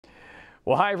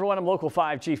Well, hi everyone. I'm Local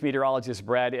 5 Chief Meteorologist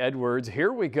Brad Edwards.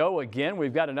 Here we go again.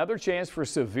 We've got another chance for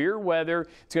severe weather.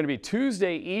 It's going to be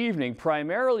Tuesday evening,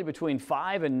 primarily between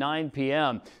 5 and 9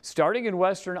 p.m. Starting in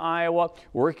western Iowa,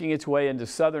 working its way into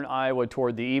southern Iowa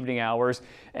toward the evening hours.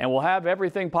 And we'll have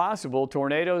everything possible: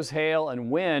 tornadoes, hail, and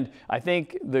wind. I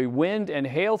think the wind and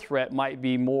hail threat might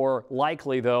be more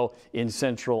likely, though, in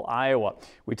central Iowa.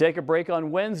 We take a break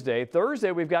on Wednesday. Thursday,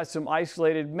 we've got some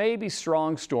isolated, maybe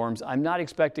strong storms. I'm not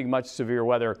expecting much severe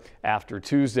weather after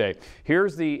Tuesday.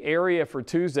 Here's the area for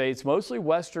Tuesday. It's mostly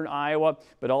western Iowa,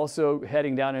 but also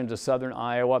heading down into southern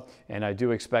Iowa. And I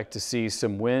do expect to see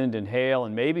some wind and hail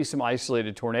and maybe some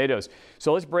isolated tornadoes.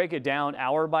 So let's break it down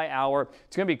hour by hour.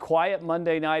 It's going to be quiet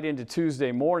Monday night into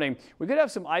Tuesday morning. We could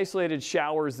have some isolated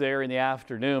showers there in the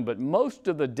afternoon, but most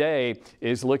of the day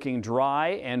is looking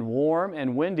dry and warm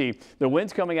and windy. The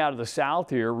wind's coming out of the south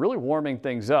here, really warming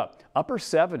things up. Upper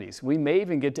 70s. We may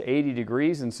even get to 80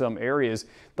 degrees in some areas.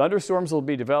 Thunderstorms will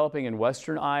be developing in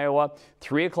western Iowa,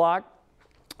 3 o'clock.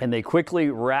 And they quickly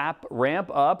ramp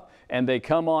up and they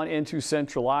come on into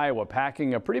central Iowa,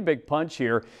 packing a pretty big punch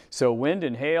here. So wind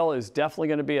and hail is definitely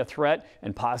going to be a threat,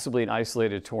 and possibly an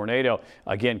isolated tornado.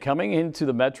 Again, coming into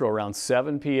the metro around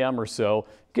 7 p.m. or so,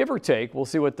 give or take. We'll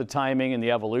see what the timing and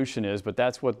the evolution is, but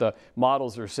that's what the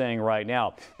models are saying right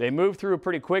now. They move through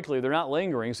pretty quickly. They're not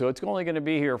lingering, so it's only going to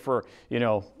be here for,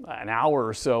 an hour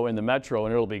or so in the metro,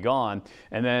 and it'll be gone.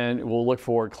 And then we'll look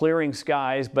for clearing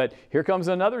skies. But here comes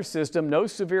another system. No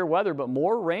severe weather, but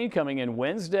more rain coming in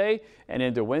Wednesday and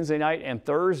into Wednesday night and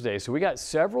Thursday. So we got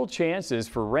several chances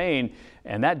for rain,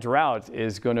 and that drought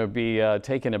is going to be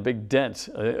taking a big dent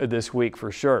this week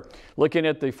for sure. Looking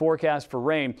at the forecast for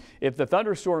rain, if the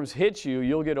thunderstorms hit you,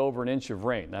 you'll get over an inch of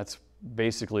rain. That's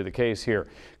basically the case here.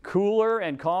 Cooler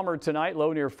and calmer tonight,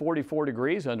 low near 44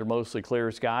 degrees under mostly clear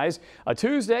skies.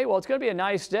 Tuesday, well, it's going to be a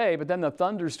nice day, but then the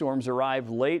thunderstorms arrive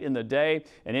late in the day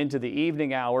and into the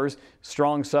evening hours.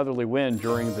 Strong southerly wind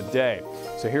during the day.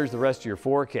 So here's the rest of your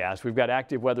forecast. We've got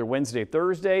active weather Wednesday,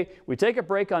 Thursday. We take a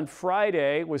break on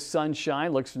Friday with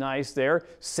sunshine. Looks nice there.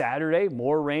 Saturday,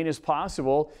 more rain is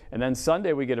possible. And then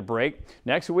Sunday, we get a break.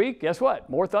 Next week, guess what?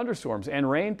 More thunderstorms and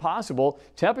rain possible.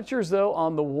 Temperatures, though,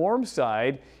 on the warm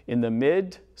side in the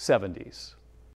mid 70s.